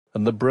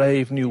and the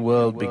brave new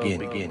world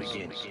begins.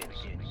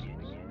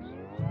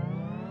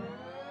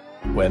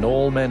 When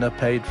all men are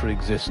paid for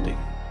existing,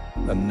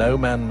 and no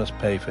man must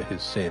pay for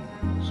his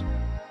sins.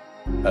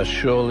 As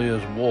surely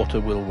as water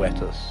will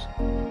wet us,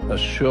 as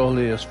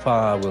surely as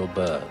fire will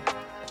burn,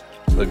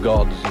 the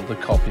gods of the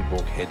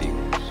copybook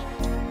headings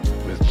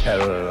with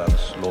terror and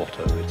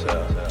slaughter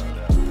return.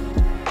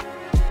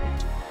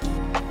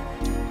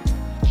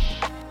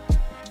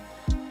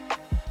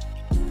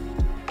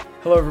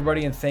 Hello,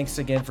 everybody, and thanks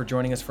again for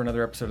joining us for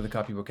another episode of the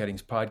Copybook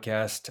Headings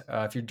podcast.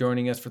 If you're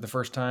joining us for the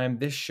first time,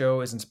 this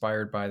show is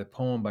inspired by the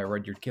poem by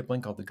Rudyard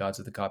Kipling called The Gods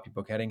of the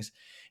Copybook Headings.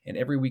 And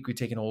every week we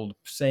take an old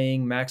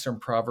saying, maxim,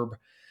 proverb,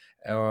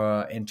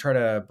 and try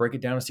to break it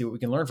down and see what we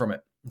can learn from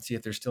it and see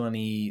if there's still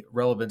any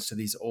relevance to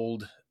these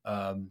old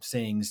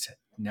sayings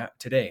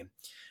today.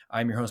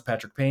 I'm your host,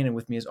 Patrick Payne, and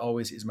with me as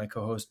always is my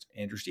co-host,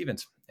 Andrew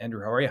Stevens.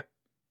 Andrew, how are you?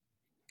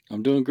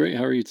 I'm doing great.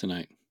 How are you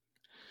tonight?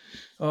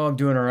 Oh, I'm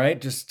doing all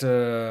right. Just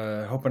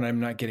hoping I'm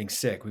not getting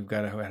sick. We've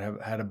got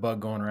had a bug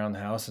going around the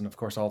house, and of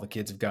course, all the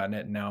kids have gotten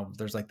it. And now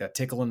there's like that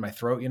tickle in my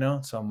throat,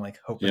 So I'm like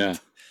hoping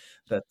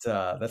that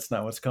that's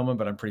not what's coming,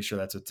 but I'm pretty sure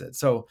that's what's it.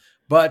 So,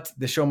 but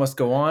the show must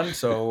go on.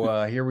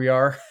 So here we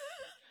are.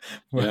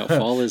 Yeah,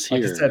 fall is here,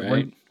 like I said,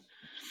 right?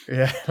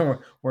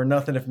 we're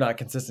nothing if not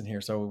consistent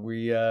here. So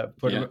we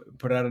put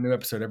out a new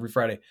episode every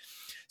Friday.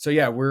 So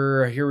yeah,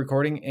 we're here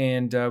recording,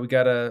 and we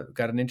got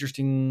an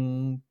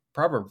interesting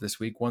proverb this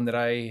week, one that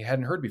I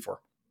hadn't heard before.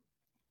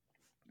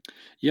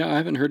 Yeah, I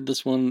haven't heard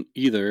this one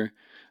either,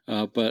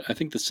 but I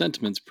think the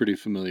sentiment's pretty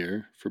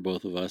familiar for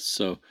both of us.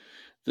 So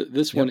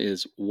this one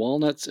is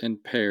walnuts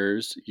and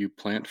pears you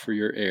plant for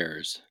your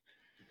heirs.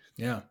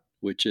 Yeah.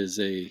 Which is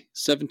a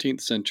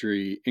 17th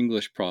century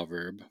English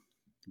proverb,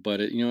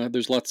 but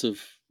there's lots of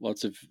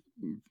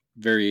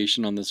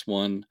variation on this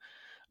one.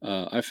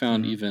 I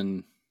found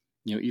even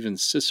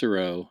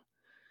Cicero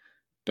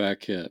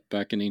back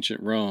in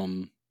ancient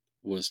Rome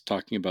was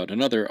talking about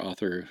another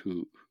author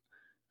who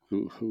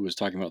was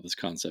talking about this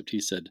concept. He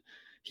said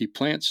he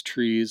plants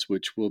trees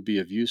which will be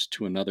of use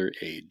to another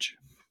age.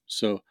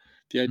 So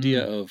the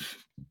idea of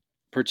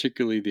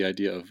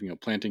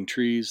planting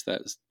trees,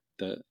 that's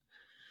the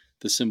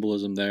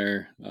symbolism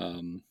there,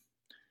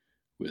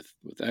 with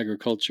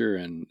agriculture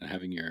and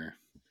having your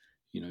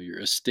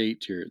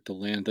estate, the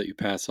land that you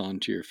pass on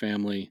to your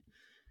family,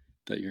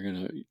 that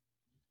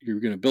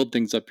you're gonna build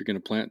things up, you're gonna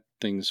plant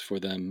things for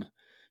them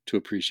to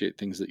appreciate,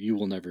 things that you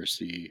will never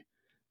see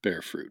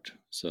bear fruit.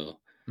 So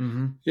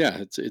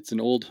yeah, it's an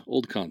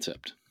old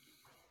concept.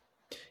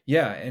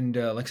 Yeah, and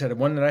like I said,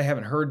 one that I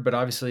haven't heard, but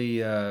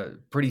obviously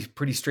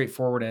pretty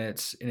straightforward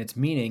in its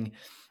meaning.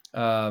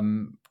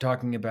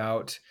 Talking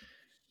about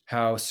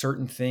how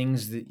certain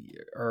things that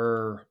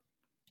are,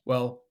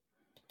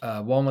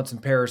 walnuts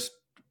and pears,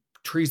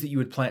 trees that you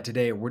would plant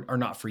today are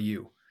not for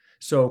you.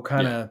 So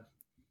kind of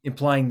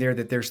implying there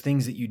that there's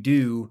things that you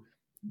do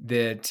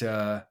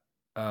that,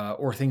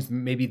 or things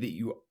maybe that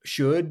you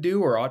should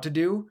do or ought to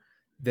do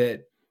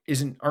that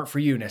aren't for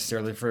you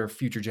necessarily, for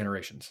future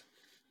generations.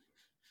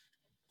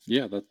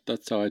 Yeah,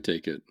 that's how I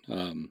take it.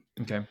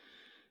 Okay.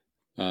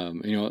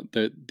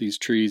 These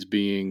trees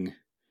being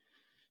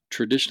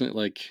traditionally,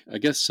 like, I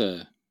guess,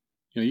 you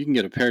can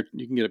get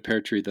a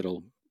pear tree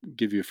that'll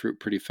give you fruit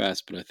pretty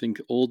fast, but I think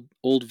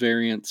old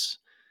variants,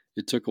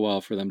 it took a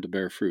while for them to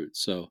bear fruit.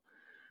 So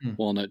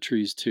walnut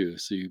trees too.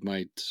 So you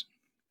might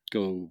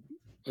go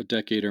a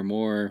decade or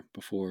more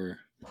before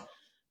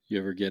you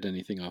ever get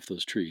anything off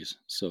those trees.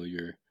 So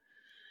you're,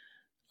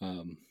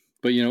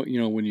 but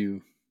when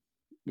you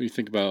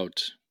think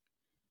about,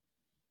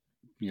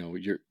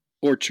 your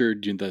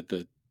orchard,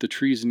 the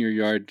trees in your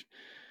yard,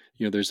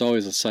 there's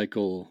always a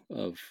cycle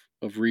of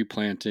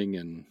replanting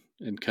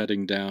and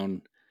cutting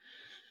down.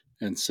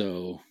 And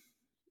so,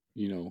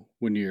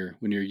 when you're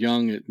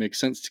young, it makes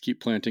sense to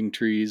keep planting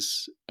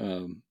trees.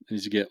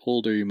 As you get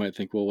older, you might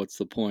think, well, what's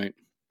the point?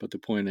 But the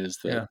point is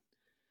that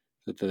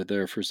they're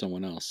there for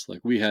someone else.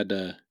 Like we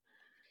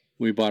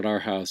bought our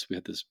house, we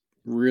had this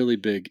really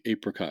big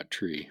apricot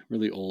tree,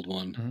 really old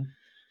one.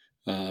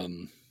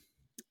 And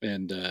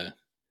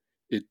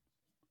it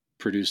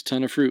produced a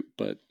ton of fruit,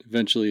 but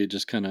eventually it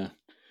just kind of,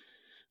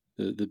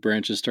 the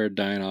branches started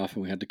dying off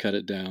and we had to cut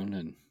it down.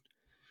 And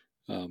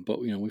but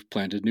we've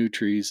planted new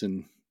trees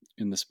in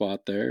the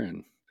spot there,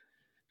 and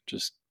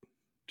just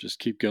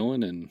keep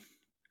going, and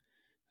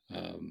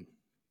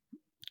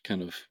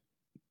kind of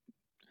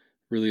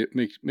really it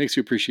makes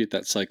you appreciate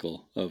that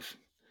cycle of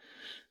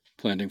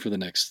planting for the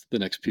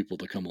next people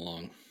to come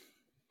along.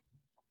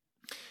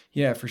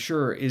 Yeah, for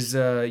sure. Is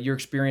your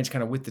experience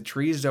kind of with the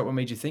trees, is that what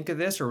made you think of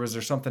this, or was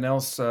there something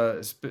else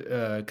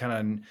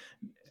kind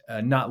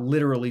of not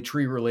literally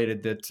tree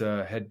related that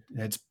had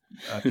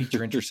piqued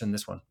your interest in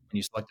this one when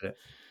you selected it?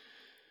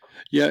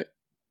 Yeah,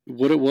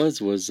 what it was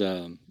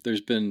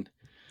there's been,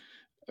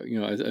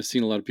 I've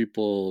seen a lot of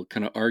people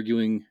kind of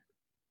arguing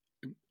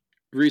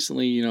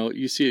recently.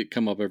 You see it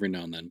come up every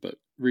now and then, but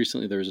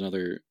recently there was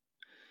another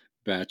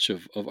batch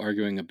of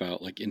arguing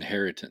about like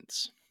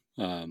inheritance.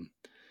 And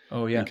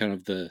kind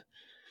of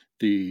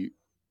the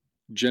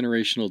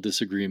generational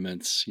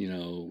disagreements,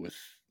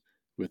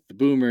 with the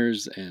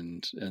boomers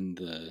and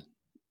the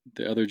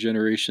other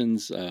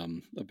generations,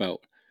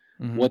 about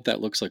Mm-hmm. what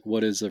that looks like.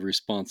 What is a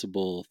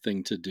responsible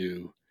thing to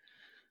do?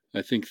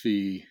 I think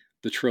the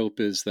trope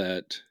is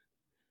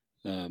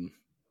um,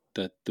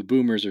 that the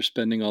boomers are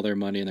spending all their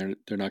money and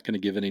they're not going to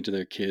give any to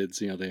their kids.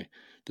 The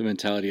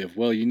mentality of,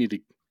 well, you need to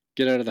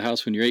get out of the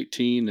house when you're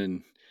 18,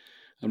 and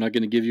I'm not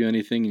going to give you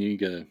anything, and you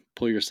got to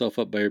pull yourself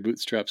up by your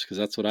bootstraps because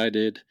that's what I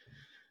did.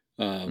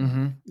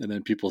 Mm-hmm. And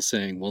then people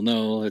saying, well,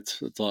 no,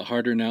 it's a lot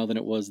harder now than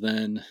it was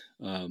then.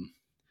 Um,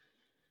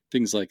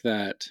 Things like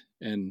that,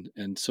 and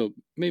so it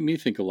made me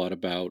think a lot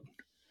about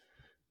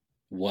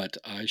what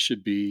I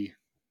should be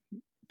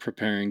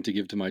preparing to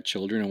give to my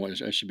children and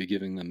what I should be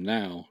giving them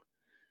now,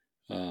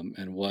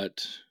 and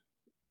what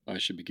I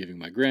should be giving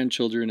my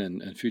grandchildren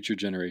and future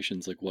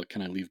generations. Like, what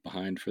can I leave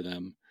behind for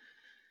them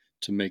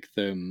to make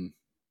them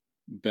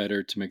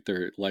better, to make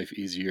their life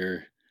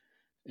easier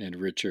and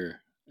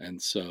richer?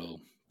 And so,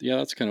 yeah,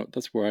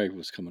 that's where I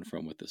was coming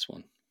from with this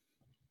one.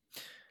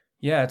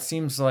 Yeah, it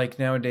seems like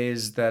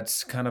nowadays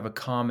that's kind of a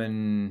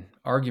common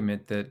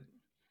argument that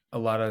a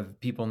lot of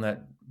people in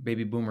that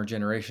baby boomer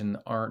generation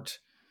aren't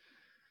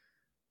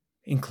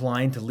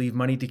inclined to leave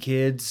money to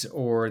kids,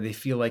 or they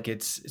feel like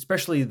it's,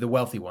 especially the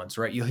wealthy ones,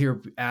 right? You'll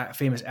hear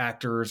famous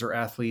actors or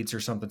athletes or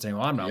something saying,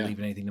 well, I'm not Yeah,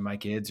 leaving anything to my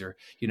kids, or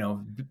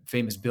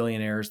famous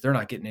billionaires, they're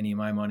not getting any of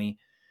my money,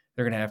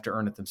 they're going to have to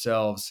earn it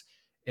themselves.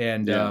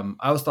 And yeah,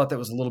 I always thought that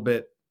was a little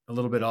bit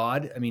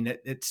odd. I mean,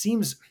 it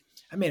seems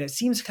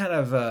kind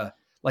of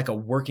like a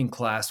working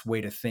class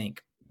way to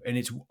think, and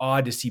it's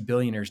odd to see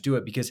billionaires do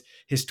it, because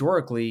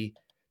historically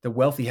the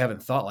wealthy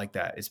haven't thought like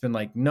that. It's been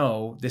like,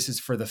 no, this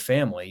is for the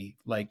family,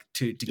 like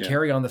to yeah,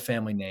 carry on the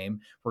family name.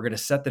 We're going to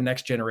set the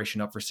next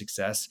generation up for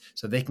success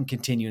so they can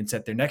continue and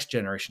set their next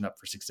generation up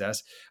for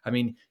success. I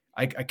mean,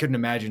 I couldn't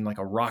imagine like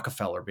a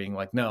Rockefeller being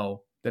like,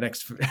 no, the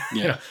next,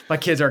 yeah, my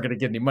kids aren't going to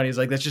get any money. It's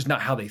like, that's just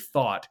not how they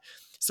thought.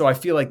 So I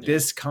feel like yeah.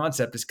 this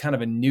concept is kind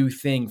of a new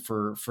thing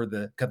for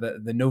the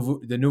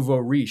nouveau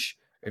riche,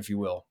 if you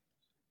will.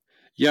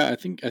 Yeah, I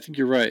think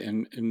you're right,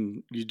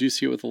 and you do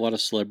see it with a lot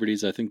of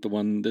celebrities. I think the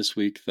one this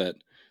week that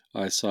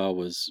I saw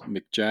was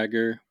Mick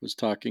Jagger was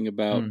talking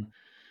about Mm,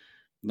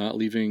 not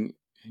leaving,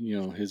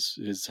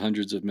 his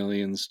hundreds of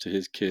millions to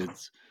his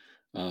kids.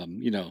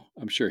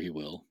 I'm sure he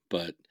will,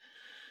 but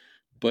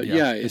yeah,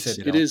 yeah, they say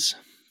they it don't. is.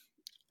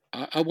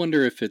 I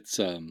wonder if it's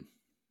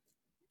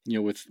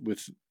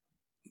with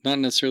not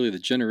necessarily the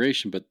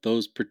generation, but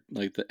those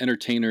like the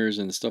entertainers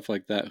and stuff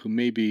like that who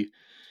maybe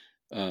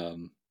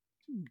um,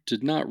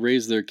 did not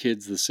raise their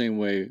kids the same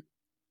way,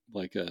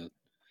 like a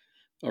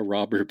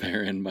robber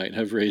baron might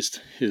have raised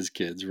his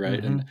kids,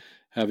 right? Hmm. And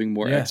having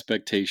more Yeah.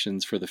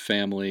 expectations for the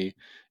family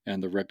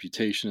and the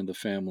reputation of the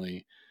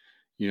family.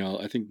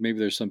 I think maybe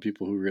there's some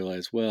people who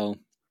realize, well,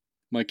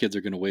 my kids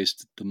are going to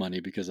waste the money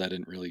because I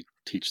didn't really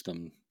teach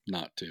them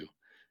not to.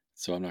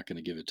 So I'm not going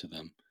to give it to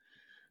them,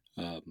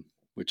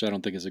 which I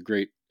don't think is a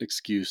great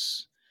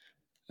excuse.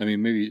 I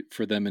mean, maybe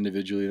for them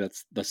individually,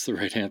 that's the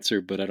right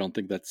answer, but I don't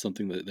think that's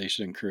something that they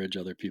should encourage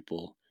other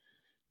people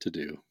to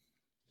do.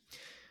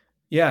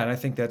 Yeah, and I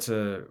think that's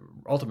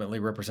ultimately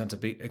represents a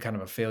kind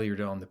of a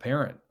failure on the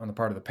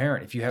part of the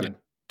parent. If you Yeah, haven't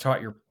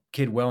taught your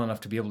kid well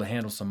enough to be able to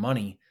handle some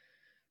money,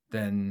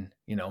 then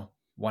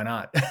why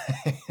not?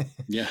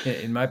 yeah,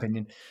 In my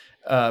opinion,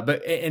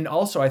 but and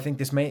also I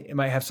think it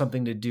might have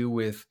something to do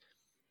with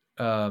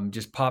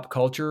just pop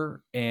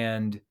culture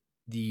and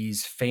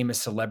these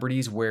famous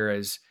celebrities.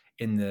 Whereas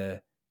in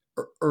the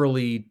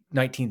early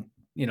 19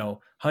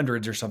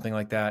 hundreds or something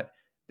like that,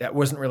 that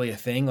wasn't really a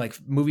thing. Like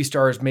movie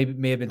stars may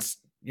have been,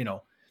 you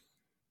know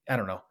I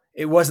don't know.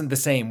 It wasn't the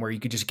same where you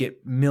could just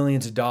get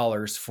millions of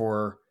dollars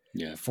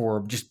yeah,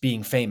 for just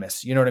being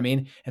famous. You know what I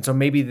mean? And so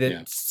maybe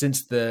yeah, that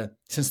since the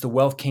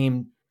wealth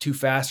came too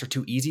fast or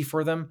too easy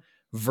for them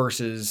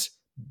versus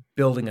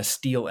building a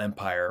steel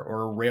empire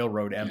or a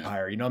railroad yeah,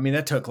 empire. I mean,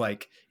 that took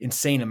like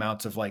insane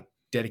amounts of like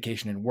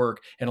dedication and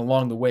work. And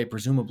along the way,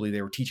 presumably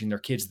they were teaching their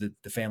kids the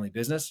family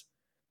business.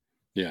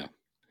 yeah.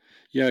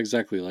 Yeah,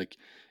 exactly. Like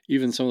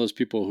even some of those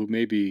people who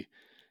maybe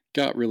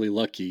got really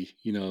lucky,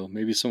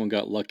 maybe someone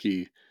got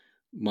lucky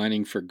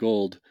mining for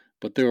gold,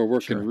 but they were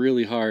working Sure.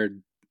 really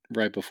hard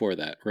right before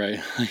that, right?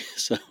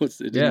 So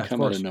it didn't Yeah, of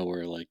come out of course.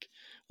 nowhere like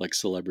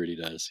celebrity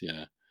does.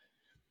 Yeah.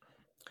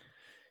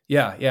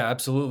 Yeah, yeah,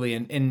 absolutely,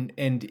 and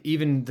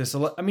even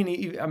I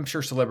mean, I'm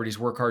sure celebrities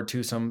work hard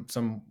too. Some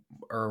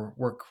or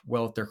work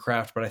well at their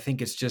craft, but I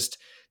think it's just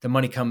the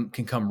money can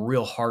come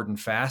real hard and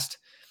fast,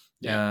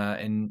 Yeah.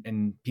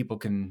 and people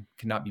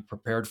cannot be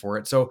prepared for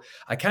it. So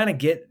I kind of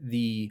get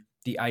the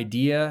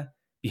idea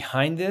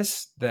behind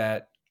this,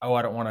 that, oh,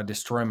 I don't want to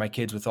destroy my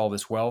kids with all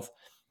this wealth,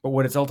 but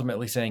what it's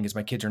ultimately saying is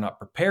my kids are not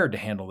prepared to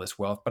handle this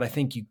wealth. But I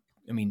think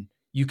I mean,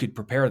 you could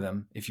prepare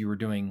them if you were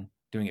doing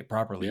it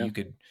properly. Yeah.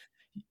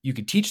 You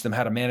could teach them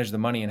how to manage the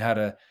money and how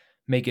to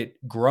make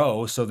it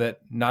grow, so that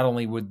not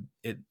only would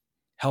it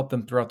help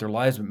them throughout their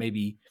lives, but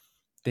maybe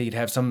they'd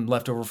have some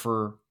left over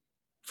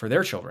for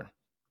their children.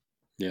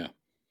 Yeah.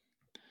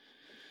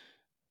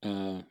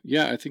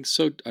 Yeah, I think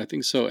so. I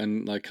think so.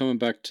 And like coming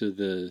back to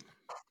the,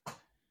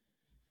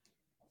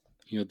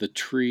 the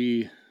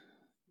tree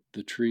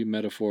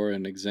metaphor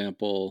and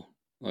example,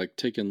 like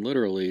taken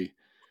literally,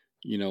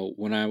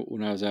 when I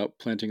was out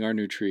planting our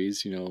new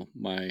trees,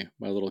 my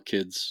little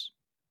kids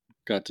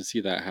got to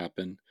see that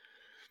happen.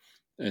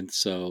 And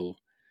so,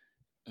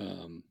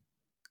 um,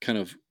 kind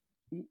of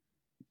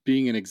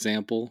being an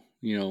example,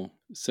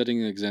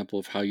 setting an example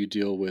of how you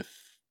deal with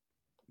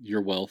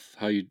your wealth,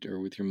 or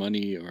with your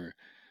money, or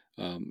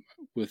um,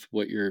 with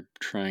what you're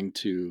trying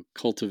to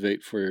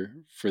cultivate for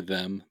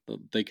them.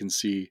 They can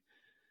see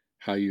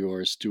how you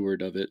are a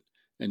steward of it,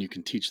 and you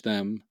can teach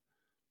them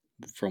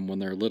from when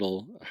they're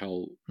little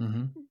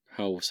Mm-hmm.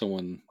 how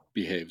someone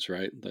behaves.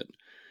 Right, that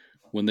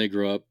when they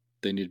grow up,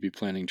 they need to be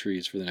planting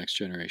trees for the next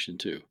generation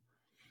too.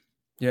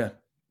 Yeah.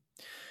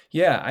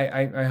 Yeah,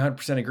 I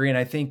 100% agree. And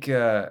I think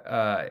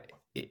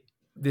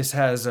this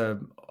has a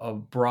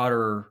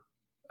broader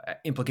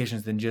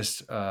implications than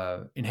just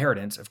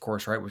inheritance, of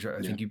course, right? Which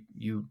I Yeah, think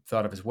you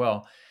thought of as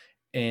well.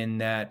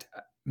 And that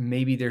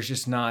maybe there's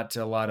just not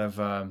a lot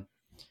of,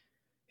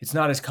 it's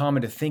not as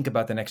common to think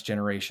about the next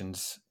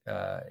generations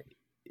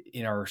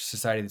in our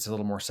society that's a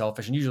little more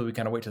selfish. And usually we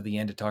kind of wait till the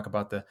end to talk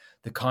about the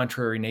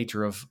contrary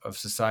nature of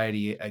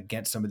society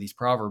against some of these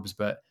proverbs.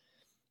 But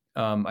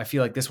I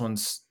feel like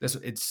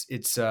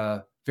it's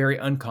very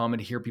uncommon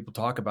to hear people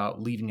talk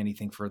about leaving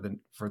anything for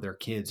their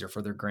kids or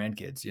for their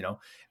grandkids.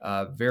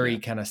 Very yeah,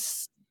 kind of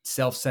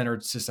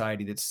self-centered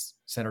society that's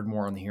centered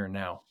more on the here and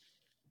now.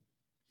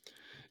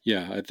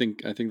 yeah. I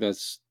think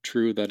that's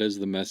true. That is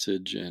the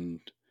message, and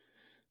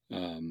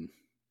um,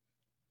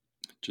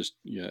 just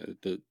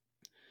the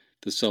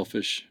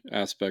selfish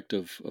aspect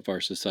of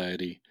our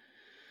society.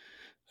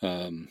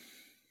 Um,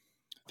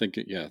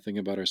 thinking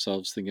about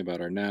ourselves, thinking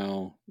about our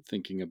now,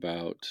 thinking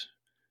about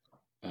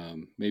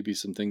maybe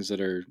some things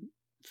that are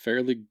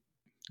fairly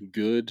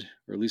good,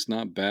 or at least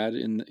not bad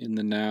in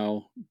the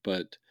now,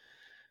 but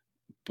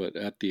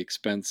at the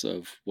expense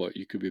of what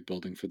you could be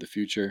building for the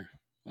future.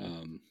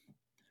 Um,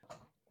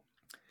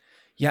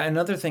 Yeah,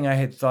 another thing I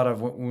had thought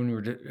of when we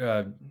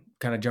were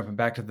kind of jumping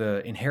back to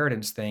the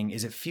inheritance thing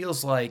is it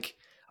feels like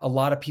a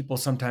lot of people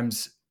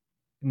sometimes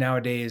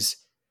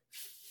nowadays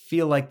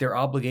feel like their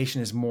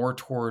obligation is more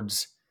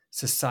towards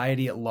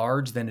society at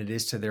large than it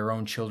is to their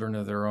own children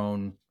or their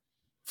own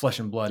flesh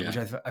and blood, which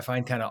yeah, I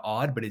find kind of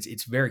odd, but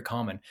it's very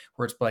common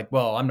where it's like,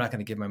 well, I'm not going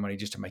to give my money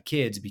just to my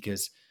kids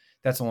because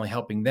that's only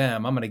helping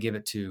them. I'm going to give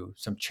it to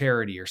some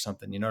charity or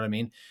something. You know what I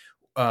mean?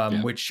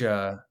 yeah. Which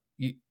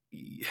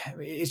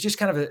it's just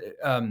kind of a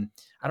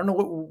I don't know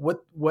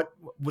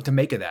what to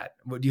make of that.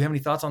 Do you have any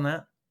thoughts on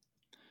that?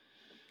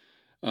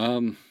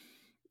 Um,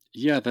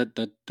 yeah,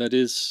 that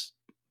is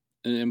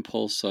an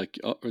impulse. Like,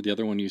 or the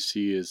other one you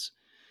see is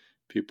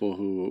people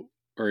who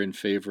are in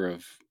favor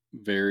of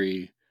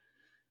very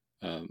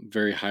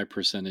very high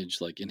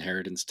percentage like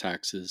inheritance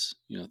taxes,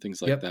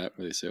 things like Yep. that,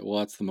 where they say, well,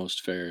 that's the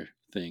most fair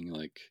thing.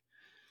 Like,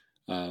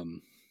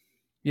 um,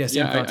 Yeah.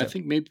 yeah, Same I concept.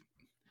 think maybe,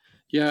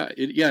 yeah,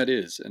 it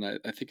is. And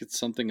I think it's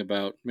something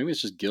about, maybe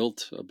it's just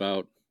guilt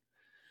about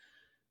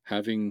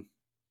having,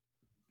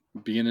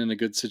 being in a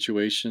good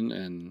situation,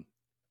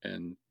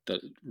 and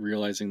that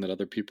realizing that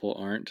other people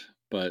aren't.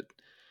 But,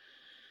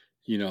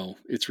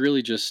 it's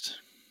really just,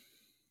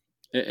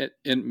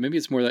 and maybe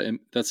it's more that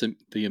that's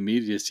the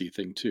immediacy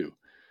thing too.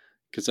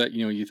 Because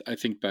I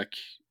think back,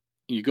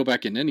 you go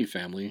back in any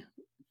family,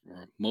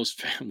 or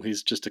most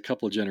families, just a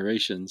couple of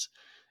generations,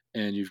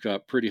 and you've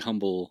got pretty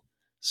humble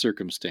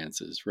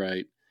circumstances,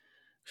 right?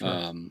 Sure.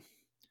 Um,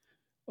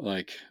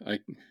 like I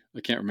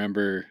can't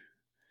remember,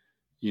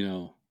 you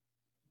know,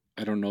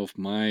 I don't know if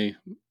my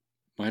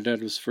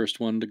dad was the first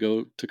one to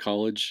go to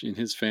college in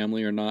his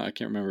family or not. I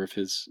can't remember if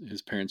his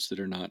parents did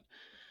or not.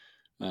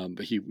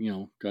 But he,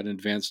 got an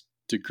advanced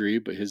degree,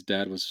 but his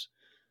dad was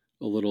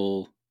a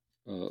little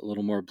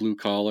more blue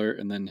collar,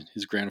 and then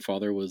his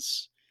grandfather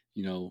was,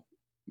 you know,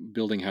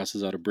 building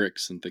houses out of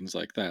bricks and things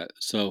like that.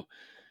 So,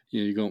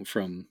 you're going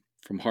from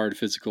hard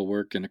physical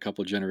work in a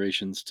couple of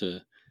generations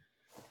to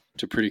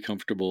pretty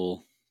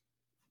comfortable,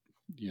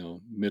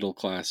 middle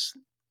class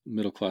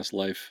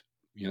life,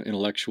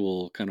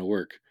 intellectual kind of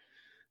work.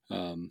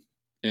 Um,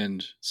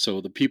 and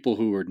so the people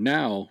who are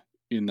now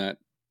in that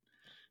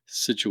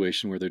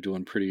situation where they're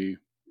doing pretty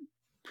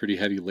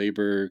heavy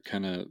labor,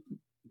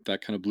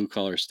 that kind of blue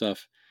collar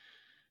stuff,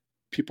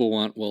 people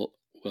want, well,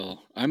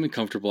 I'm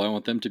uncomfortable, I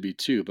want them to be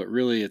too. But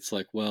really it's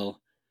like,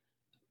 well,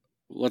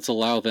 let's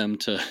allow them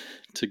to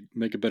to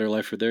make a better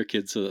life for their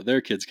kids so that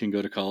their kids can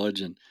go to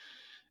college, and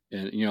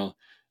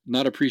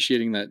not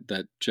appreciating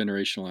that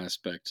generational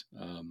aspect,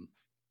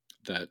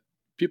 that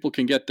people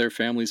can get there,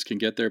 families can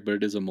get there, but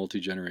it is a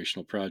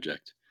multi-generational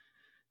project,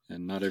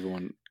 and not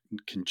everyone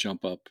can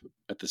jump up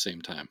at the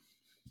same time.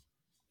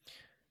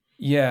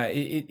 Yeah,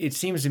 it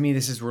seems to me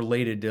this is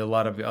related to a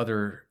lot of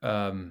other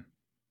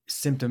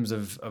symptoms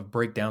of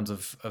breakdowns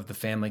of the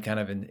family kind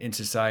of in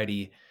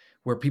society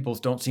where people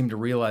don't seem to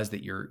realize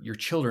that your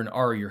children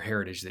are your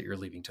heritage that you're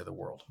leaving to the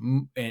world.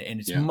 And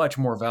it's Yeah, much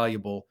more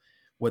valuable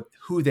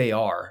who they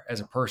are as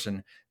a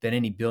person than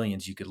any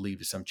billions you could leave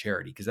to some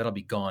charity, because that'll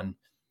be gone,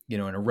 in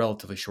a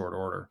relatively short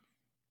order.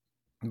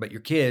 But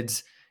your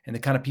kids and the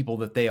kind of people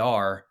that they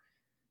are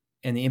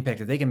and the impact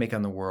that they can make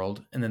on the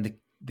world, and then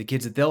the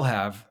kids that they'll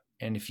have,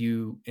 and if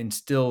you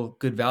instill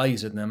good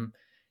values in them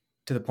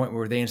to the point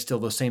where they instill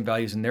those same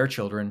values in their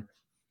children,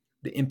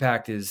 the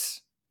impact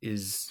is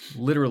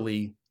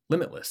literally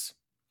limitless.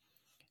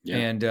 Yeah.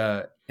 And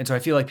so I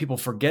feel like people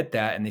forget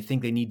that, and they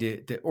think they need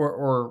to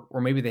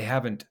or maybe they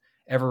haven't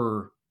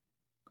ever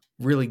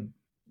really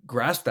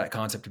grasped that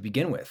concept to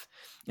begin with.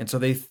 And so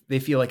they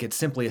feel like it's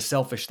simply a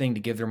selfish thing to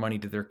give their money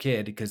to their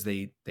kid because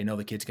they know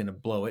the kid's going to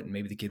blow it, and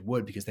maybe the kid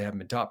would because they haven't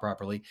been taught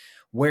properly.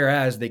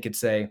 Whereas they could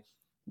say,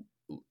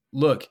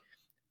 look,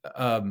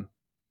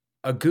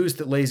 a goose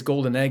that lays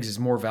golden eggs is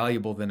more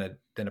valuable than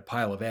a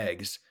pile of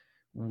eggs.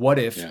 What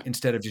if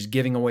instead of just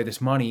giving away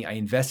this money, I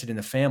invested in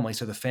the family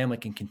so the family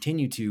can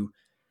continue to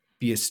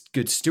be a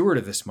good steward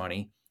of this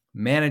money,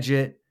 manage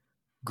it,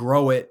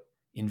 grow it,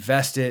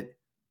 invest it,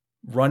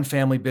 run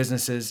family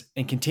businesses,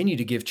 and continue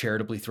to give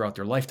charitably throughout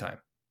their lifetime.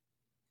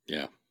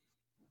 Yeah.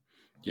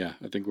 Yeah.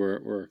 I think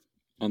we're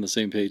on the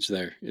same page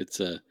there. It's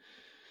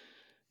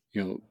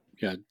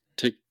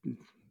take,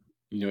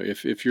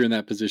 if you're in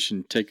that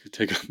position,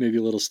 take maybe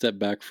a little step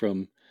back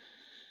from,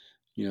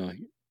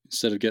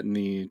 instead of getting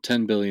the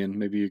 10 billion,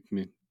 maybe you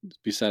can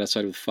be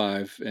satisfied with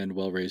 5 and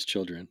well-raised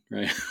children.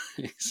 Right.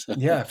 So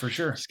yeah, for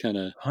sure. Just kind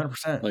of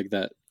 100% like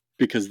that,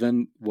 because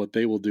then what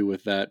they will do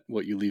with that,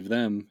 what you leave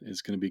them,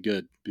 is going to be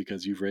good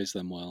because you've raised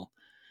them well.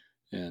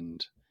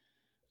 And,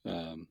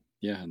 and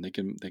they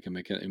can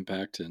make an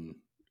impact and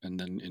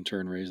then in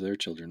turn raise their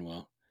children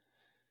well.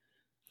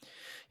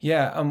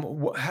 Yeah.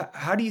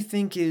 How do you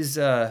think is,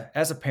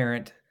 as a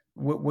parent,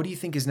 what do you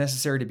think is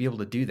necessary to be able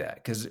to do that?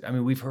 Because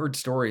we've heard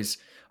stories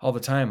all the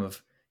time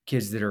of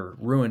kids that are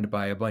ruined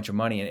by a bunch of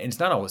money, and it's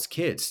not always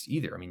kids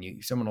either.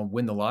 Someone will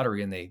win the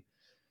lottery and they,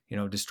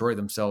 destroy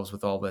themselves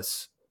with all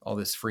this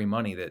free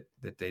money that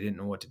they didn't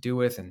know what to do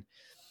with. And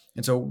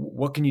so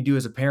what can you do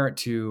as a parent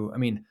to,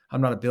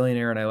 I'm not a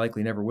billionaire and I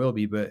likely never will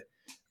be, but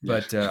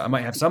I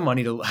might have some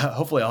money to,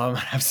 hopefully I'll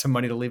have some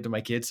money to leave to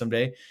my kids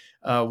someday.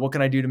 What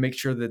can I do to make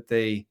sure that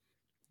they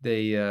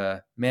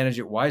manage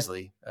it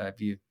wisely?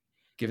 Have you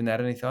given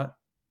that any thought?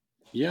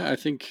 Yeah, I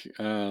think,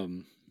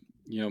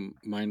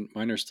 mine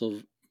are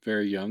still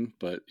very young,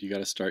 but you got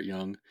to start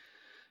young.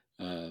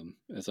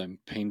 As I'm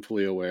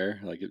painfully aware,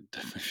 like it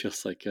definitely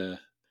feels like the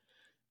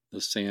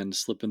sand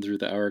slipping through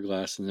the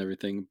hourglass and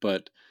everything.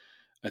 But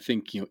I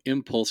think,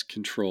 impulse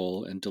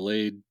control and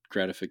delayed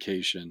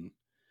gratification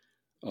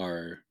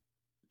are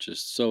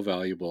just so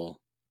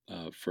valuable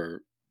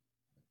for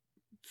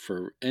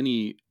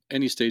any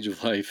stage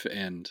of life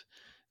and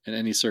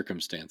any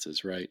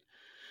circumstances, right?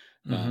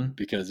 Mm-hmm.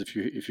 Because if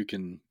you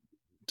can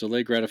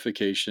delay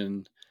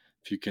gratification,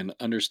 if you can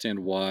understand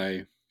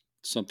why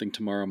something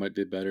tomorrow might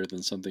be better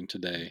than something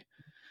today,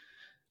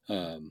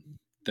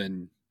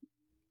 then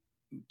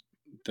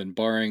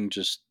barring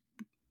just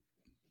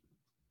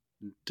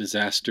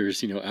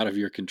disasters, out of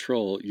your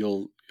control,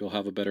 you'll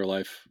have a better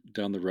life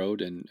down the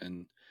road,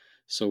 and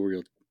so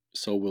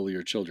will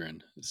your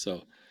children.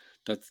 So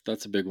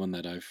that's a big one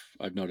that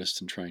I've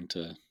noticed in trying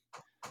to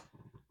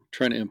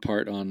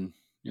impart on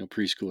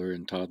preschooler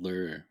and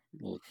toddler.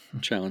 A little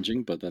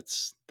challenging, but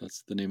that's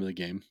the name of the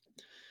game.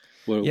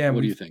 What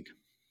do you think?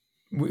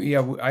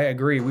 I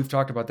agree. We've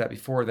talked about that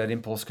before, that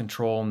impulse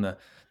control and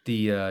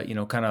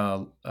the kind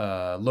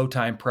of low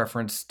time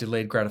preference,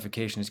 delayed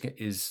gratification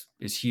is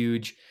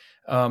huge.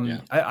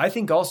 I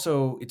think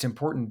also it's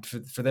important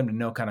for them to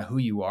know kind of who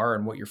you are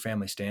and what your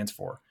family stands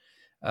for.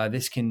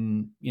 This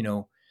can,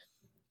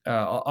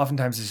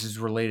 oftentimes this is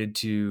related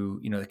to,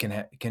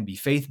 it can be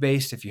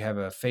faith-based if you have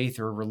a faith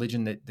or a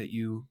religion that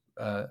you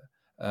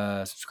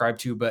subscribe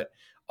to. But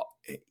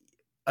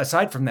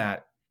aside from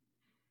that,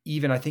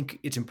 even I think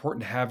it's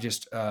important to have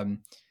just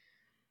an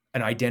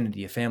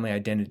identity, a family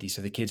identity,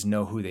 so the kids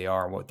know who they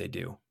are and what they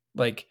do.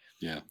 Like,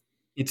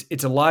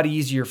 it's a lot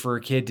easier for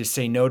a kid to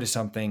say no to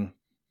something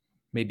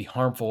maybe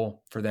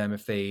harmful for them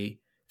if they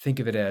think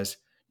of it as,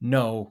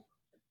 no,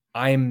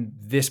 I'm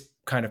this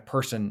kind of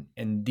person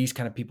and these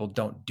kind of people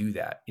don't do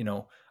that.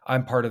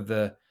 I'm part of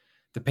the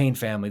Payne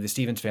family, the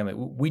Stevens family.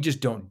 We just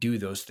don't do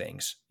those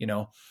things,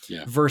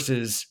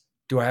 versus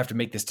do I have to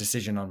make this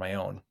decision on my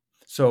own?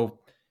 So,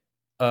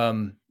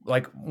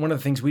 like one of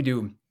the things we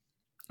do,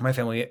 my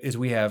family, is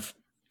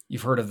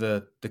you've heard of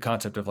the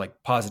concept of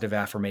like positive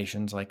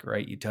affirmations, like,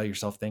 right? You tell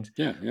yourself things.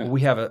 Yeah. Well,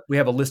 we have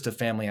a list of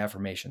family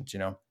affirmations,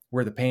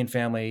 we're the Payne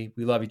family.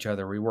 We love each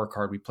other. We work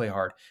hard. We play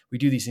hard. We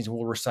do these things. And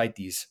we'll recite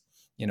these,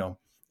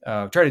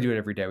 try to do it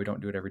every day. We don't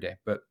do it every day,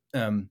 but,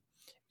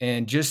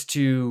 and just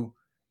to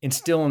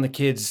instill in the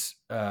kids,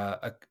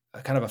 a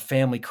kind of a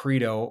family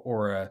credo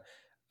or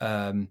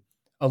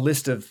a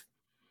list of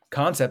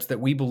concepts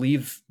that we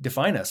believe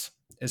define us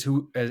as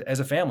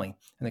a family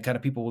and the kind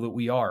of people that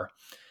we are.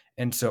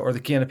 And so, or the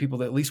kind of people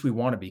that at least we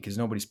want to be, because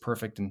nobody's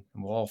perfect and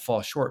we'll all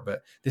fall short,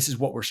 but this is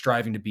what we're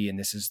striving to be. And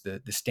this is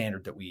the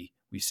standard that we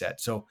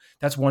set. So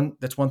that's one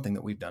thing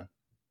that we've done.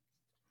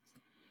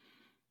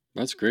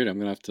 That's great. I'm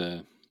gonna have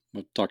to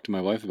I'll talk to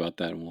my wife about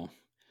that, and we'll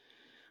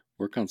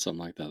work on something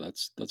like that.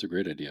 That's a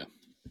great idea.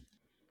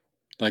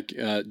 Like,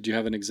 do you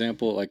have an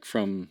example like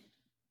from?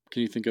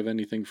 Can you think of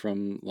anything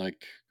from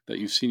like that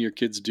you've seen your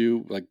kids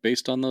do, like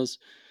based on those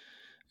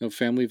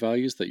family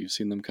values that you've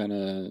seen them kind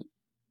of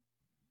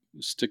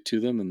stick to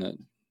them, and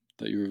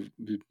that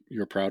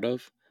you're proud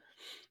of?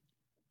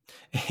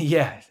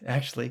 Yeah,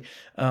 actually,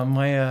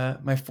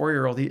 my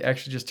 4-year-old, he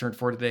actually just turned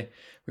 4 today.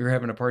 We were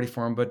having a party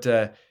for him, but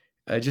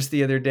just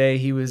the other day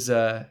he was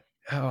oh,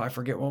 I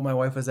forget what my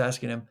wife was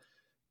asking him,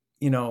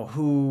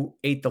 who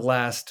ate the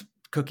last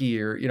cookie,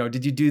 or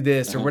did you do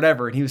this or Uh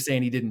whatever, and he was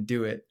saying he didn't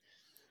do it.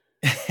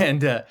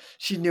 And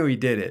she knew he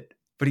did it,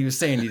 but he was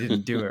saying he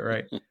didn't do it,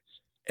 right?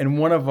 And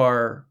one of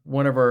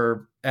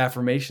our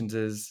affirmations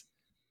is,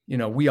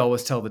 we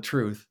always tell the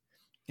truth.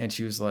 And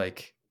she's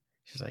like,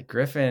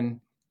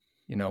 Griffin,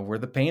 we're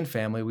the Payne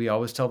family. We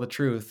always tell the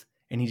truth.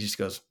 And he just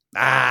goes,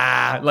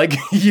 like,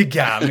 you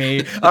got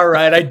me. All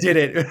right, I did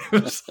it. It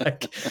was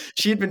like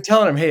she had been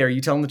telling him, hey, are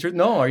you telling the truth?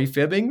 No. Are you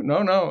fibbing?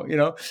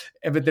 No.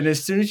 But then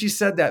as soon as she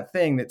said that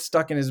thing that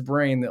stuck in his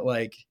brain that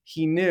like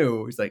he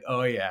knew, he's like,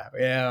 oh yeah,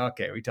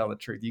 okay, we tell the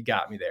truth. You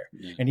got me there.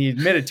 yeah. And he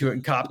admitted to it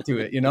and copped to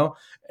it,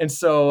 And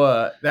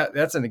so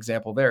that's an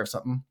example there of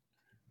something.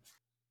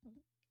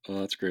 Oh,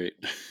 that's great.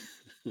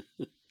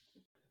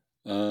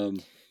 um,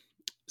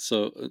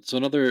 so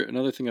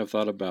another thing I've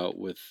thought about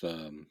with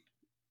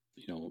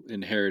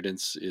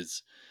inheritance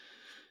is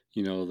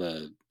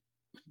the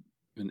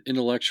an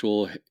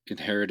intellectual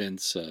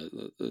inheritance,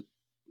 the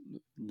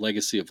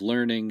legacy of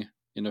learning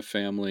in a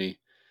family.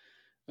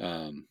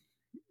 Um,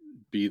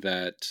 be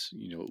that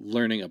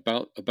learning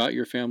about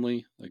your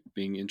family, like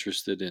being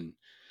interested in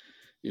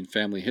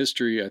family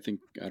history. I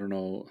don't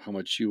know how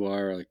much you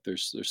are, like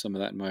there's some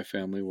of that in my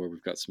family where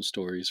we've got some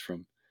stories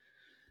from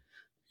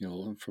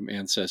from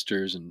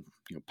ancestors and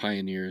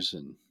pioneers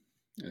and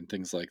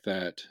things like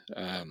that.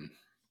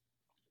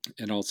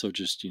 And also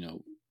just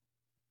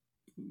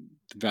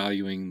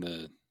valuing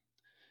the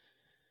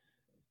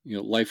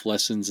life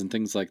lessons and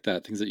things like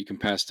that, things that you can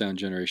pass down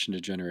generation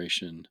to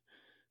generation.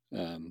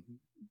 um,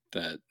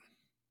 that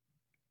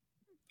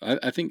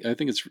I think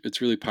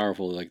it's really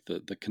powerful, like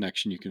the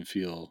connection you can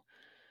feel.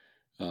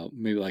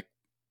 Maybe like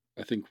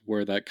I think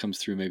where that comes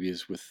through maybe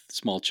is with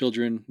small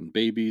children and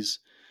babies,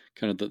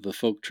 kind of the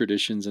folk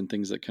traditions and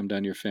things that come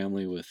down your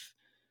family with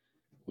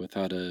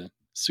how to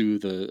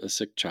soothe a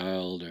sick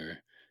child, or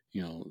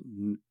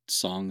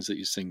songs that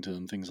you sing to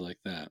them, things like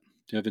that.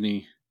 Do you have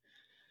any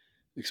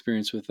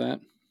experience with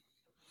that?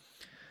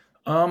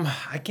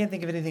 I can't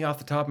think of anything off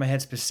the top of my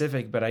head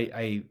specific, but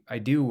I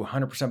do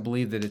 100%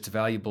 believe that it's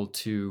valuable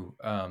to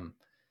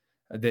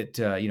that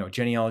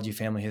genealogy,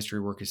 family history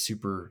work is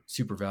super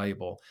super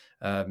valuable.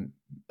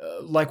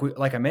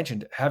 Like I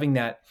mentioned, having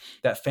that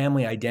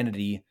family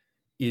identity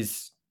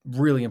is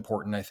really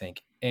important, I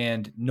think,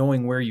 and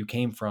knowing where you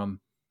came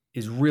from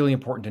is really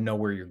important to know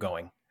where you're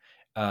going,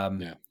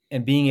 Yeah,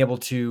 and being able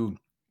to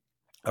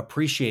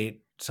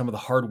appreciate some of the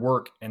hard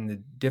work and the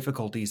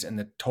difficulties and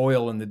the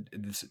toil and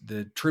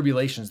the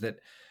tribulations that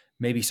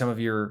maybe some of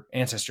your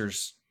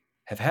ancestors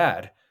have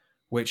had,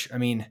 which, I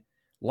mean,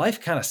 life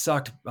kind of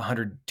sucked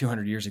 100,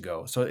 200 years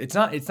ago. So it's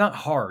not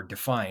hard to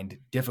find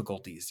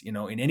difficulties, in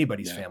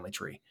anybody's yeah, family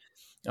tree.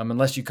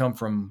 Unless you come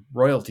from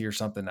royalty or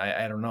something.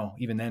 I don't know,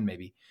 even then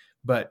maybe,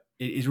 but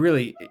it is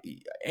really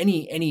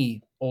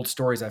any old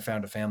stories I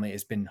found of family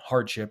has been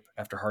hardship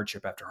after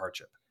hardship after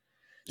hardship.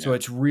 So yeah,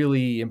 it's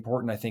really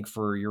important, I think,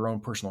 for your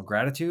own personal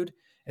gratitude,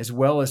 as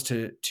well as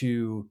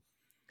to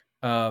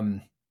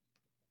um,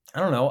 I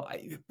don't know,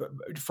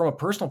 from a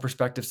personal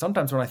perspective.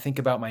 Sometimes when I think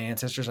about my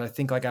ancestors, I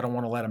think like I don't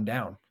want to let them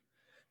down.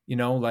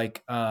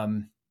 Like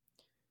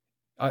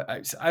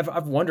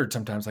I've wondered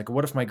sometimes, like,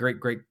 what if my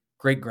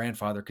great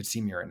grandfather could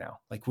see me right now?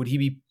 Like, would he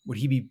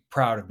be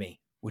proud of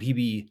me? Would he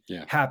be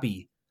yeah,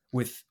 happy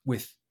with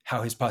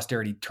how his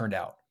posterity turned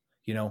out?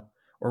 You know,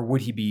 or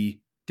would he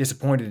be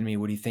disappointed in me?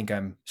 Would he think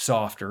I'm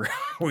soft or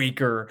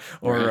weak or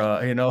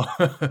right.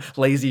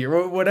 lazy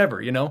or whatever?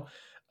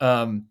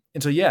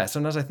 And so yeah,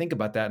 sometimes I think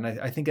about that, and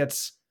I think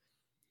it's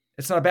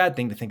not a bad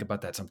thing to think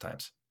about that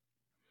sometimes.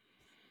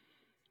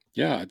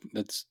 Yeah,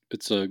 it's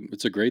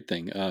a great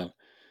thing.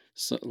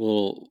 So a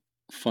little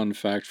fun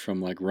fact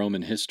from like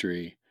Roman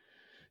history.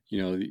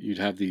 You'd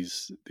have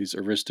these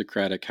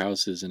aristocratic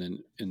houses,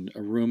 and in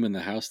a room in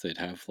the house, they'd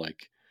have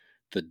like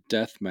the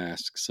death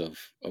masks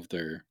of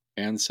their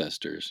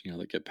ancestors.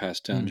 That get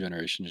passed down Hmm.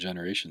 generation to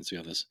generation. So you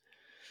have this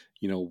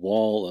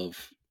wall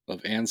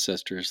of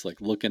ancestors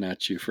like looking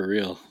at you for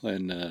real,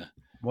 and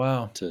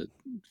Wow. to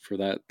for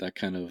that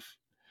kind of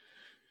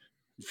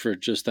for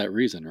just that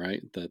reason,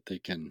 right? That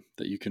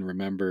you can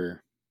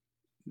remember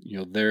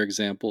their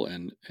example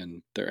and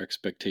their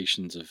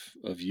expectations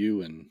of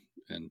you and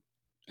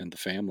and the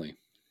family.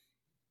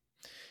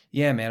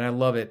 Yeah, man, I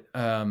love it.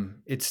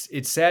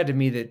 It's sad to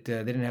me that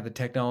they didn't have the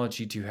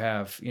technology to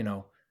have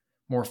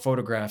more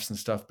photographs and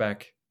stuff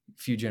back a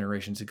few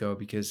generations ago,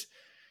 because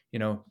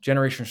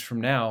generations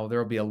from now there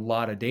will be a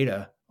lot of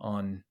data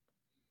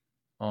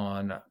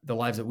on the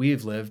lives that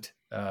we've lived.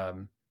 As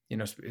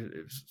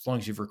long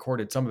as you've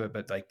recorded some of it,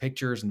 but like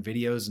pictures and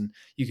videos, and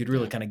you could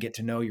really kind of get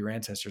to know your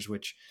ancestors,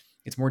 which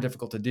it's more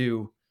difficult to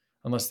do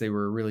unless they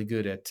were really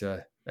good at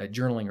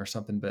journaling or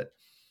something. But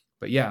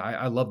yeah,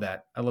 I love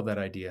that. I love that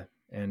idea.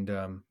 And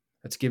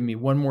that's given me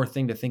one more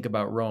thing to think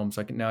about Rome.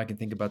 So I can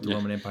think about the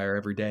Roman Empire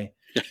every day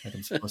like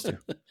I'm supposed to.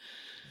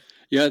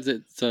 Yeah,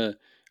 it's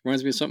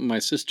reminds me of something my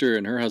sister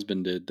and her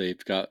husband did.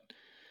 They've got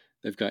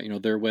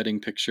their wedding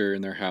picture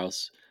in their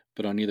house,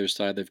 but on either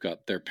side they've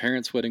got their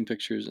parents' wedding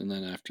pictures, and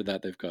then after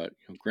that they've got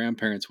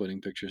grandparents'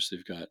 wedding pictures. So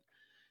they've got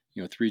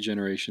 3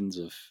 generations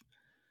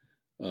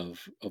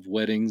of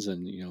weddings,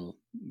 and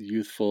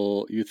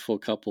youthful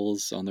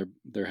couples on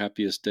their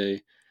happiest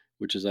day,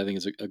 which I think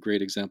is a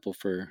great example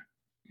for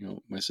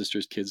my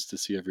sister's kids to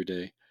see every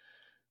day,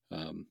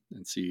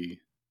 and see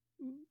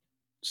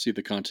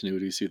the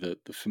continuity, see the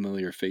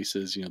familiar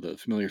faces, the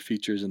familiar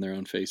features in their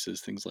own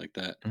faces, things like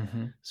that.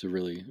 Mm-hmm. It's a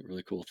really,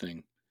 really cool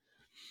thing.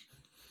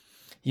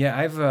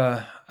 Yeah,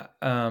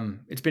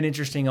 it's been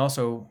interesting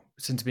also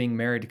since being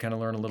married to kind of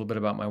learn a little bit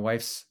about my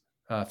wife's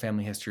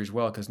family history as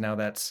well, because now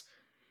that's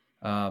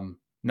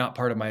not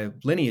part of my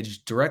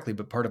lineage directly,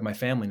 but part of my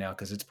family now,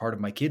 because it's part of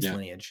my kids'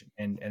 lineage,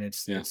 and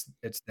it's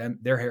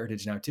their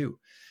heritage now too.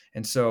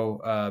 And so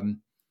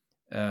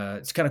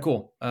it's kind of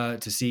cool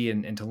to see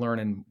and to learn.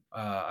 And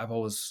I've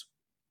always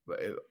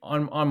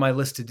on my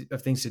list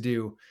of things to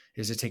do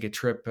is to take a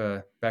trip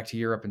back to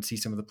Europe and see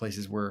some of the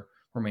places where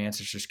my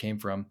ancestors came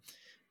from.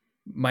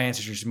 My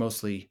ancestors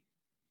mostly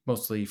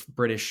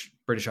British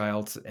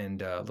Isles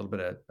and a little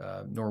bit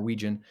of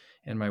Norwegian,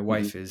 and my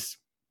wife is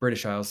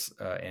British Isles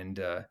and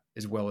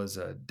as well as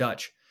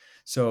Dutch.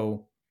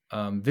 So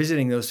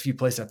visiting those few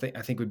places, I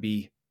think would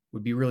be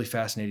really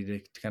fascinating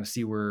to kind of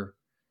see where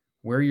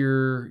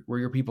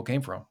your people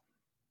came from.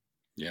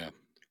 Yeah,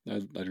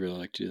 I'd really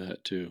like to do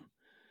that too.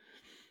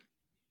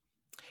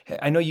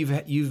 I know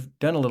you've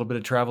done a little bit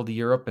of travel to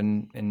Europe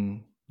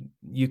and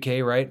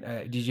UK,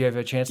 right? Did you have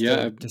a chance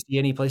to see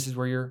any places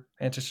where your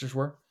ancestors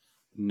were?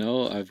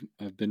 No,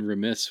 I've been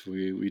remiss.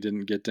 We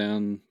didn't get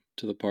down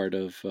to the part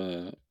of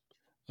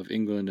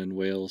England and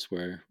Wales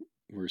where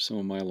some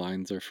of my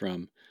lines are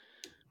from.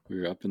 We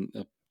were up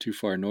too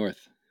far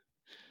north.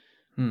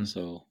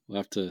 So we'll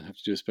have to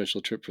do a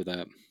special trip for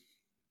that.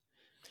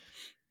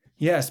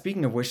 Yeah,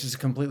 speaking of which, this is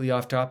completely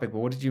off topic, but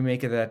what did you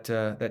make of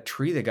that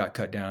tree that got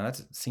cut down?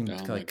 That seemed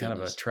like kind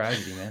of a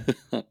tragedy, man.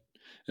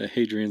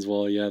 Hadrian's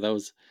Wall, yeah, that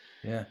was.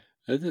 Yeah,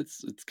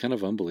 it's kind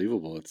of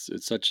unbelievable. It's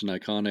such an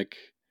iconic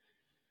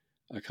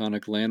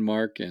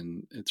landmark,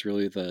 and it's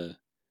really the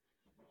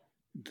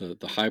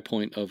high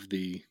point of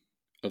the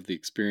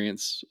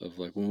experience of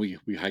like when we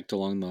hiked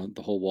along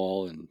the whole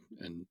wall,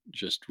 and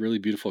just really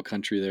beautiful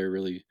country there,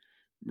 really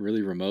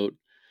really remote.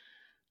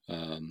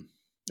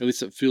 At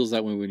least it feels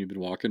that way when you've been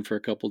walking for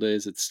a couple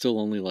days. It's still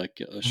only like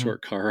a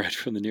short car ride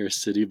from the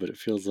nearest city, but it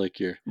feels like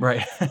you're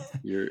right.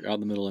 you're out in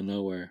the middle of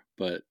nowhere.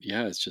 But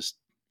yeah, it's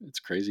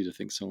crazy to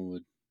think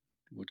someone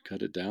would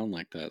cut it down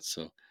like that.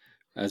 So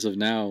as of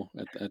now,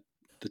 at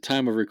the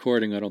time of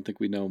recording, I don't think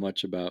we know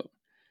much about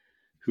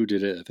who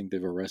did it. I think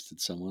they've arrested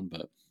someone,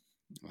 but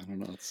I don't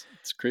know.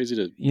 It's crazy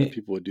that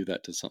people would do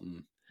that to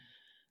something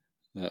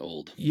that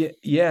old.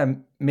 Yeah.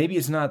 Maybe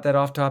it's not that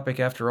off topic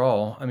after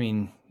all. I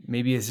mean,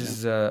 maybe this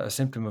is a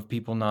symptom of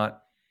people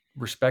not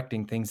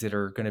respecting things that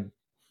are going to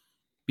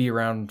be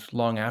around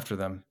long after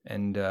them,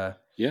 and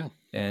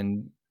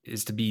and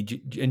is to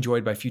be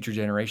enjoyed by future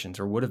generations,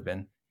 or would have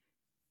been.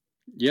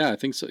 Yeah, I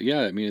think so.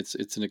 Yeah, I mean,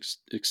 it's an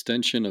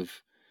extension of,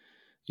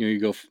 you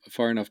go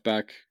far enough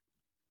back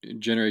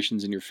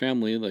generations in your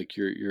family, like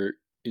you're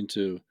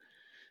into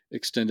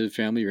extended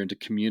family, you're into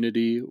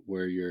community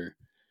where you're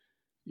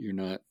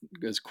not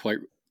as quite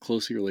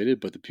closely related,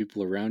 but the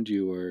people around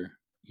you are,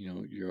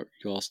 you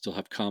all still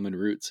have common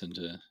roots, and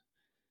to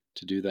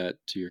do that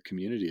to your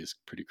community is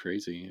pretty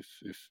crazy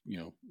if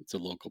it's a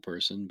local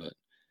person. But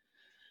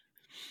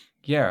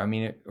yeah, I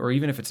mean, or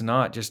even if it's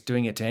not, just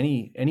doing it to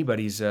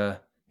anybody's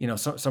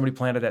somebody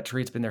planted that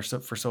tree, it's been there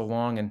for so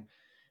long,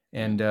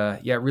 and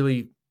it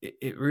really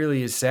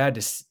is sad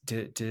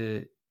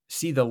to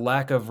see the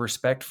lack of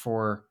respect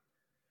for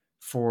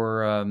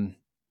the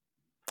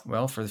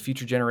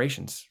future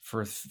generations,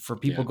 for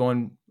people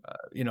going,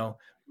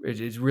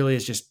 it really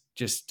is just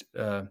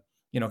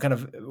kind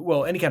of,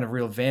 well, any kind of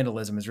real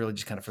vandalism is really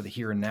just kind of for the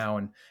here and now,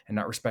 and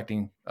not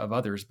respecting of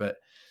others. But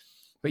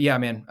yeah,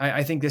 man,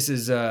 I think this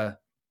is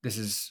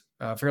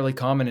fairly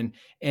common,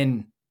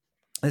 and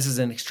this is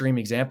an extreme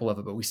example of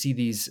it, but we see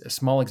these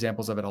small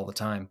examples of it all the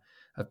time,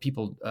 of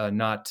people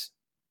not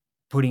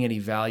putting any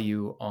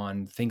value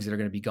on things that are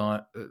going to be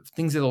gone,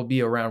 things that will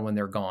be around when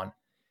they're gone.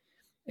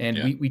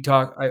 And we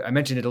talk, I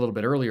mentioned it a little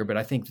bit earlier, but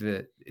I think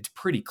that it's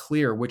pretty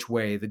clear which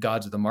way the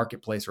gods of the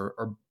marketplace are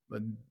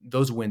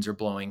those winds are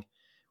blowing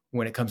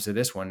when it comes to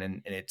this one.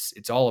 And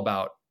it's all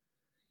about,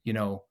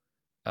 do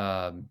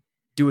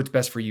what's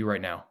best for you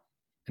right now,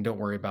 and don't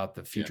worry about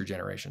the future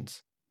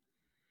generations.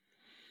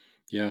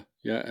 Yeah.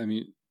 I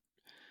mean,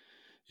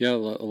 Yeah, a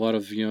lot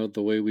of,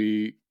 the way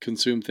we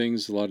consume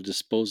things, a lot of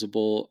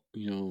disposable,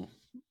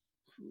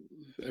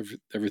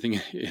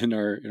 everything in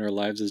our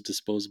lives is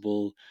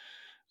disposable,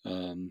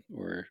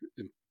 or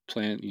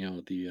planned,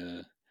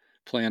 the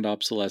planned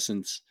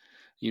obsolescence.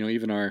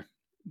 Even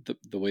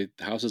the way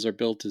houses are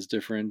built is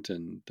different,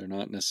 and they're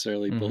not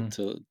necessarily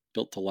Mm-hmm.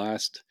 built to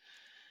last.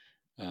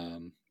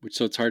 Which,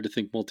 so it's hard to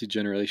think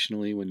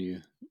multi-generationally when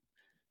you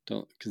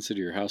don't consider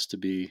your house to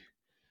be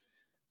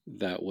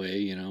that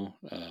way.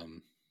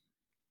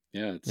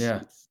 Yeah,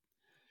 Yeah.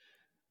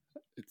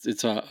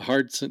 it's a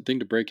hard thing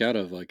to break out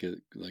of. Like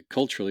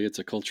culturally, it's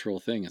a cultural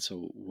thing, and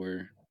so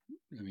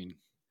I mean,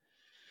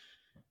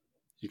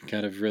 you can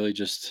kind of really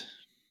just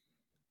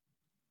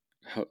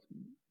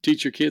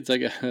teach your kids. I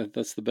guess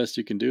that's the best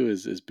you can do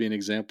is be an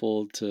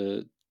example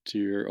to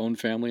your own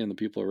family and the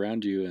people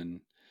around you,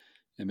 and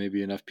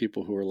maybe enough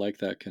people who are like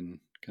that can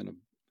kind of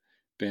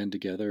band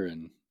together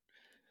and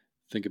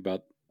think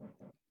about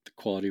the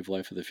quality of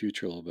life of the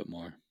future a little bit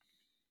more.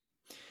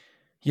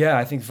 Yeah,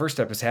 I think the first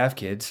step is have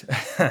kids.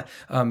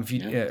 If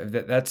you Yeah.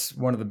 that's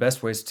one of the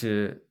best ways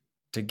to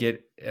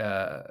get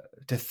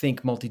to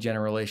think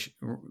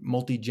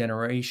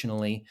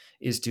multi-generationally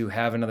is to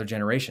have another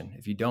generation.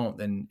 If you don't,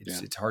 then Yeah.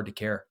 it's hard to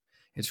care.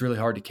 It's really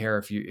hard to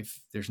care if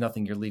there's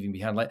nothing you're leaving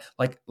behind.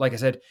 Like I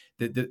said,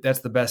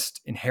 that's the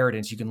best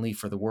inheritance you can leave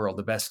for the world.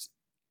 The best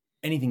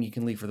anything you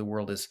can leave for the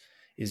world is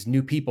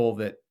new people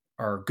that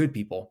are good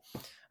people,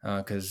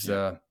 because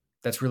Yeah.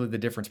 that's really the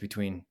difference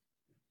between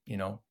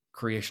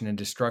creation and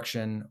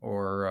destruction,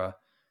 or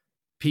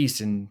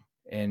peace and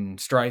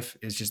strife,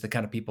 is just the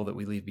kind of people that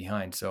we leave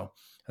behind. So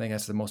I think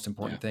that's the most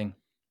important Yeah. thing.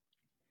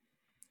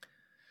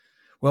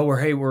 Well,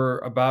 we're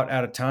about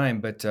out of time,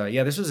 but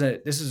yeah, this is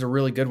a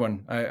really good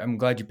one. I'm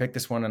glad you picked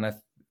this one, and I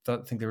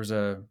thought it was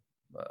a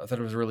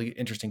really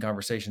interesting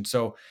conversation.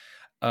 So,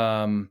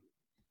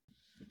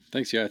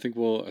 Thanks. Yeah, I think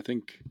we'll have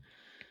to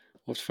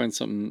find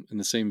something in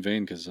the same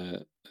vein, because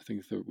I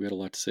think that we had a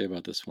lot to say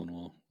about this one.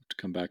 We'll have to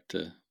come back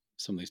to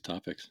some of these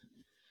topics.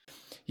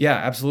 yeah,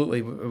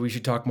 absolutely. We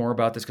should talk more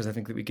about this, because I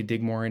think that we could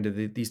dig more into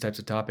these types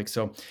of topics.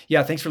 So,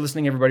 yeah, thanks for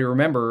listening, everybody.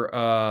 Remember,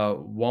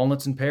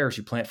 walnuts and pears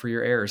you plant for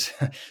your heirs.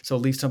 So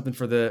leave something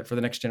for the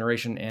next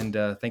generation. And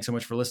thanks so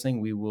much for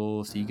listening. We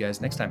will see you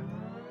guys next time.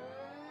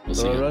 We'll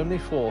see There you. are only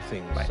 4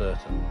 things Bye.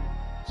 certain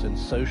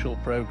since social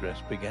progress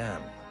began: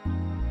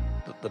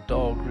 that the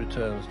dog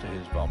returns to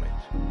his vomit,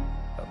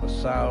 and the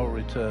sow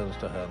returns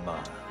to her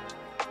mire,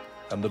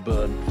 and the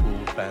burnt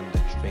fool's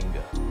bandaged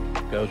finger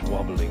goes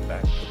wobbling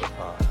back to the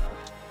fire.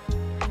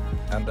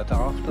 And that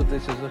after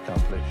this is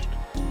accomplished,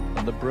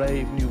 and the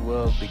brave new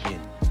world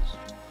begins,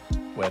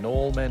 when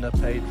all men are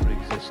paid for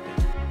existing,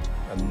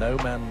 and no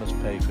man must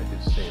pay for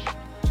his sin,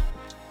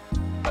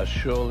 as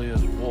surely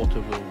as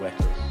water will wet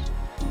us,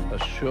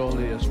 as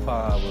surely as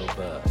fire will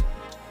burn,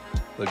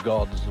 the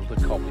gods of the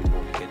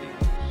copybook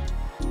headings,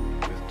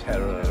 with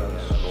terror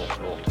and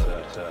slaughter.